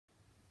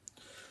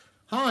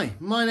Hi,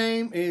 my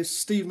name is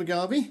Steve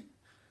McGarvey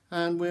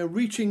and we're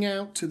reaching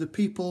out to the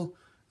people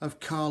of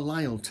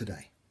Carlisle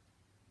today.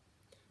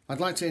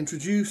 I'd like to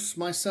introduce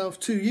myself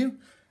to you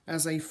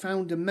as a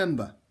founder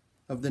member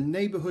of the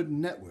Neighbourhood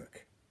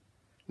Network.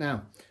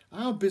 Now,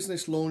 our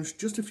business launched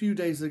just a few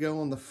days ago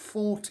on the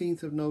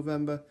 14th of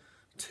November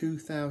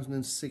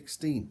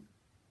 2016.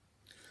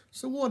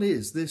 So what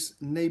is this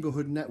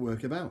Neighbourhood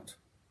Network about?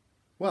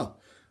 Well,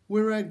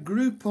 we're a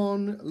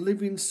Groupon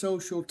living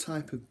social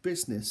type of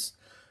business.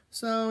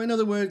 So in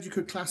other words, you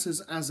could class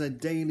us as a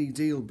daily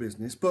deal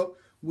business, but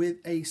with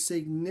a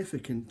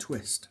significant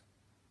twist.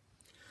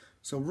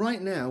 So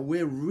right now,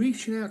 we're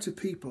reaching out to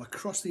people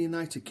across the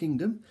United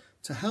Kingdom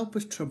to help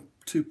us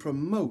to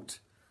promote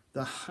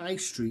the high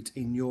street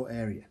in your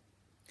area.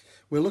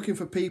 We're looking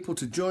for people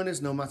to join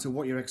us no matter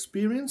what your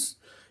experience.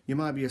 You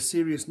might be a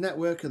serious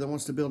networker that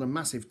wants to build a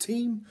massive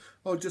team,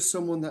 or just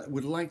someone that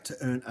would like to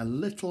earn a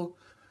little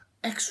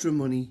extra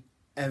money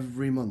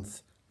every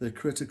month. The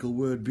critical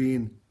word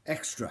being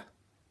extra.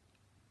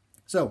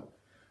 So,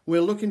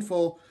 we're looking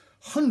for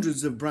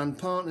hundreds of brand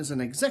partners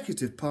and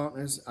executive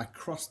partners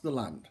across the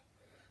land.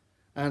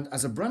 And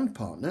as a brand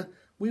partner,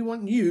 we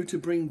want you to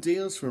bring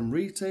deals from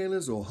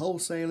retailers or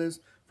wholesalers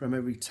from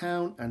every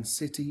town and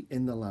city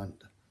in the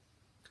land.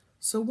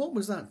 So what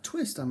was that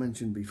twist I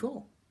mentioned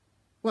before?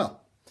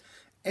 Well,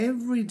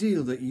 every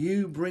deal that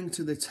you bring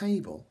to the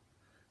table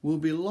will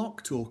be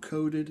locked or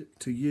coded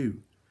to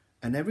you.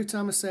 And every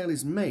time a sale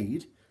is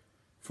made,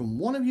 from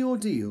one of your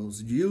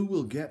deals, you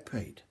will get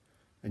paid.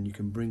 And you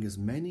can bring as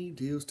many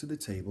deals to the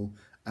table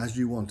as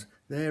you want.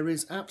 There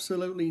is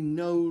absolutely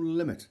no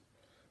limit.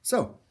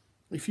 So,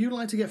 if you'd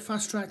like to get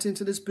fast-tracked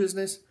into this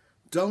business,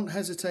 don't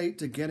hesitate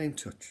to get in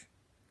touch.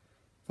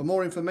 For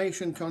more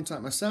information,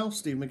 contact myself,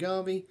 Steve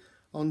McGarvey,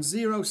 on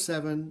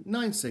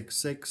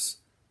 07966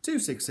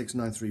 266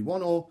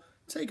 931, or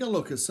take a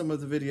look at some of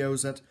the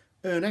videos at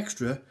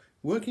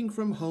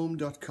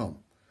earnextraworkingfromhome.com,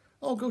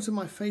 or go to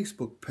my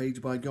Facebook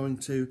page by going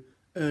to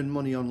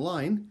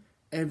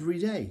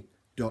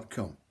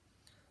earnmoneyonlineeveryday.com.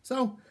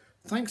 So,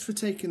 thanks for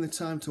taking the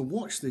time to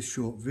watch this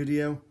short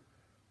video.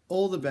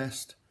 All the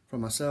best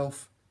from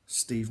myself,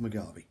 Steve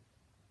McGarvey.